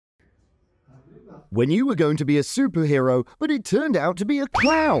When you were going to be a superhero, but it turned out to be a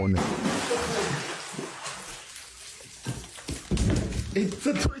clown.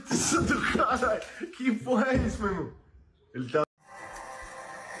 Eita, doido do caralho! Que porra é isso, meu irmão? Ele tá...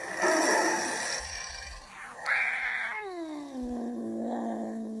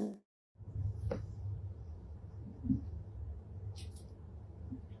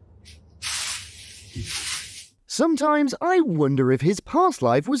 Sometimes I wonder if his past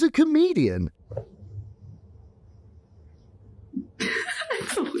life was a comedian.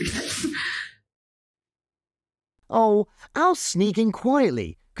 Oh, I'll sneak in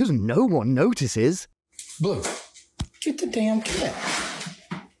quietly, 'cause no one notices. Blue, get the damn cat.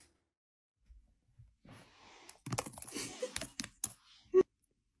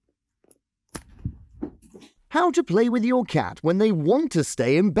 How to play with your cat when they want to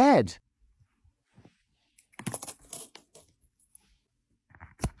stay in bed.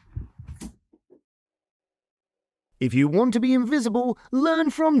 If you want to be invisible,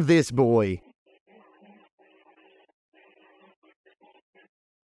 learn from this boy.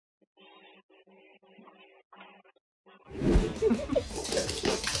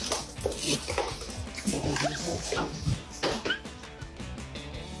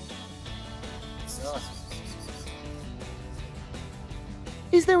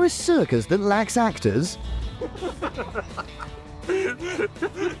 Is there a circus that lacks actors?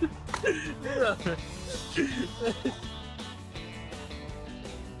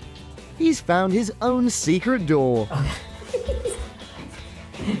 He's found his own secret door.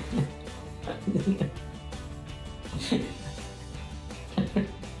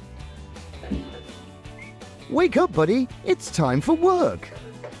 Wake up, buddy. It's time for work.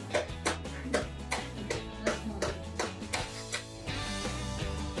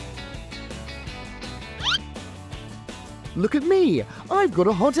 Look at me. I've got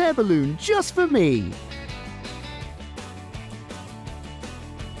a hot air balloon just for me.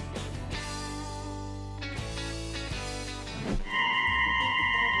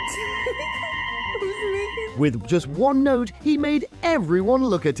 With just one note, he made everyone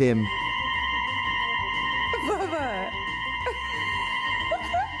look at him. Baba.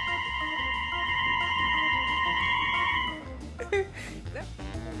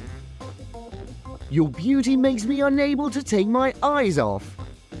 Your beauty makes me unable to take my eyes off.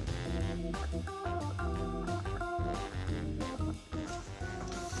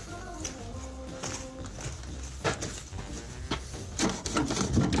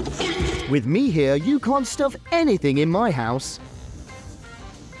 With me here, you can't stuff anything in my house.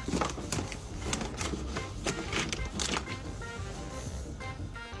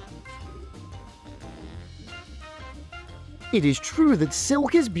 It is true that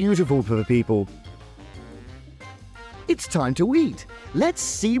silk is beautiful for people. It's time to eat. Let's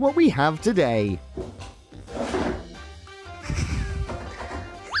see what we have today.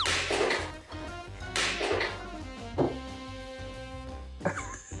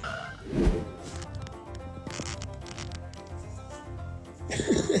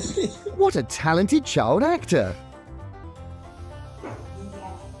 What a talented child actor!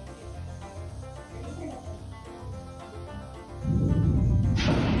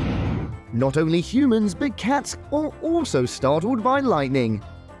 Not only humans, but cats are also startled by lightning.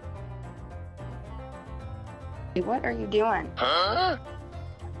 What are you doing? Huh?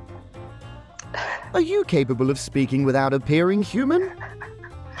 Are you capable of speaking without appearing human?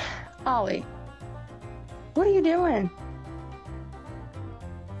 Ollie, what are you doing?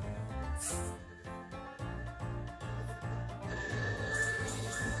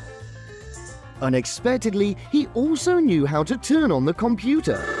 Unexpectedly, he also knew how to turn on the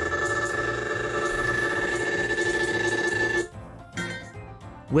computer.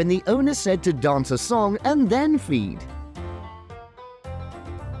 When the owner said to dance a song and then feed.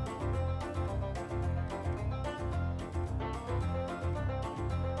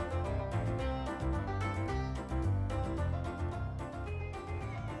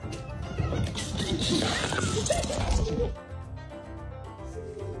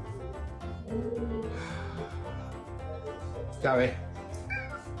 Gary,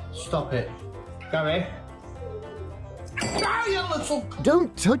 stop it. Gary. Gary, you little...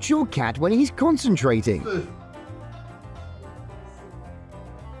 Don't touch your cat when he's concentrating.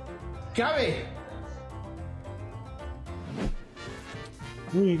 Gary!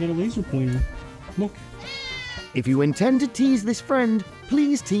 Oh, you got a laser pointer. Look. If you intend to tease this friend,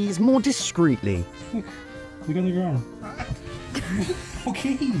 please tease more discreetly. Look. Look on the ground.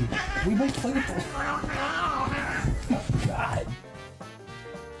 Okay. We might play with it. God.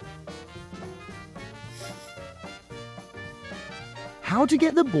 how to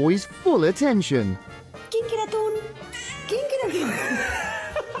get the boys' full attention.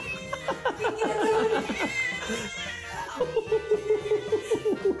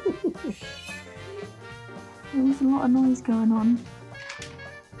 There's a lot of noise going on.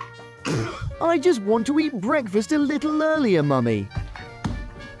 I just want to eat breakfast a little earlier, Mummy.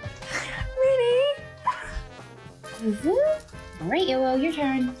 Really? All right, Yellow, your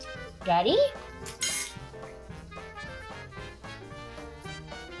turn. Ready?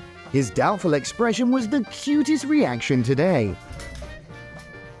 His doubtful expression was the cutest reaction today.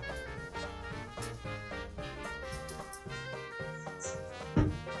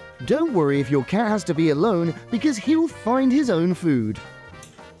 Don't worry if your cat has to be alone, because he'll find his own food.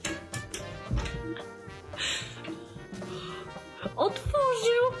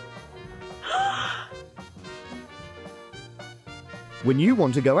 When you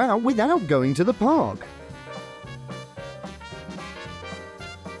want to go out without going to the park.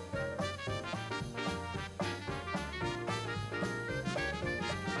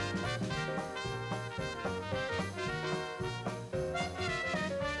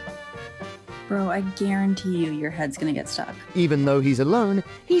 Bro, I guarantee you your head's gonna get stuck. Even though he's alone,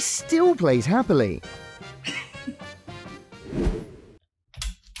 he still plays happily.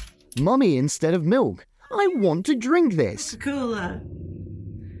 Mummy, instead of milk, I want to drink this. Coca-Cola.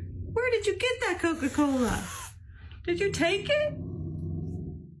 Where did you get that Coca-Cola? Did you take it?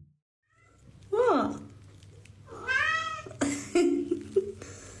 Oh.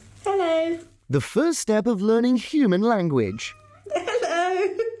 Hello. The first step of learning human language.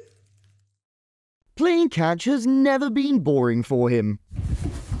 Hello. Playing catch has never been boring for him.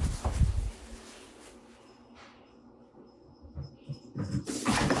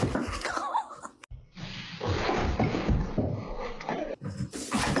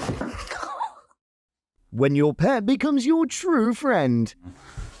 When your pet becomes your true friend.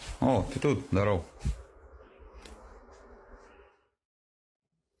 О, ты тут, здорово.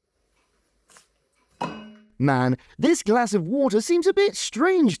 Man, this glass of water seems a bit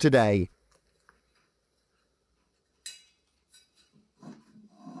strange today.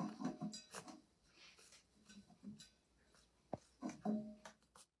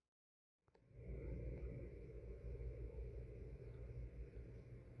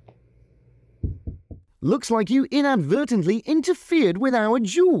 Looks like you inadvertently interfered with our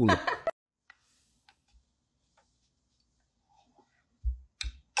duel.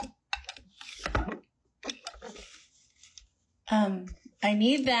 I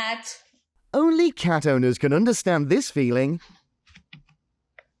need that. Only cat owners can understand this feeling.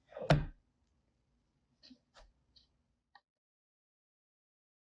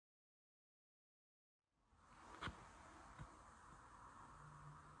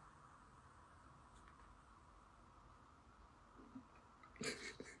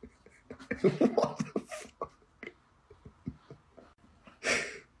 What the fuck?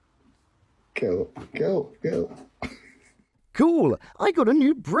 Go. Cool, I got a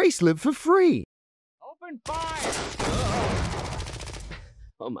new bracelet for free. Open fire!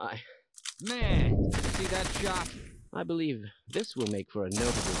 Oh my. Man, see that shot? I believe this will make for a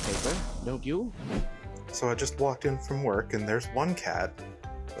notable paper, don't you? So I just walked in from work and there's one cat.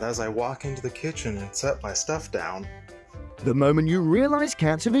 But as I walk into the kitchen and set my stuff down... The moment you realize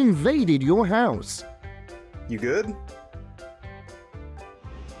cats have invaded your house. You good?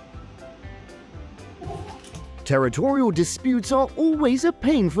 Territorial disputes are always a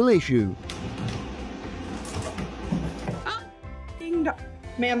painful issue. Ding dong.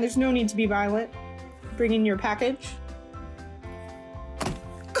 Ma'am, there's no need to be violent. Bring in your package.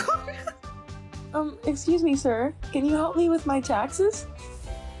 Excuse me, sir. Can you help me with my taxes?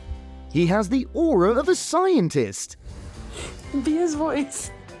 He has the aura of a scientist. Be his voice.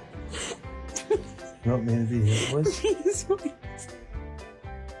 You want me to be his voice? Be his voice.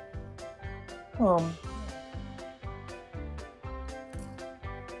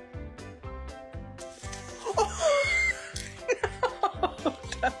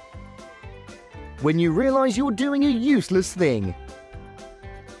 When you realize you're doing a useless thing.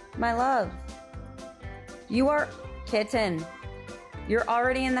 My love. You are... Kitten. You're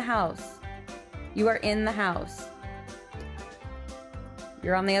already in the house. You are in the house.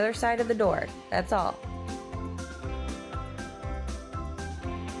 You're on the other side of the door. That's all.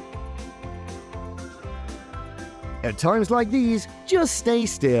 At times like these, just stay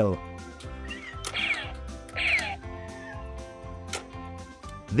still.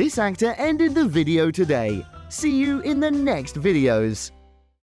 This actor ended the video today. See you in the next videos.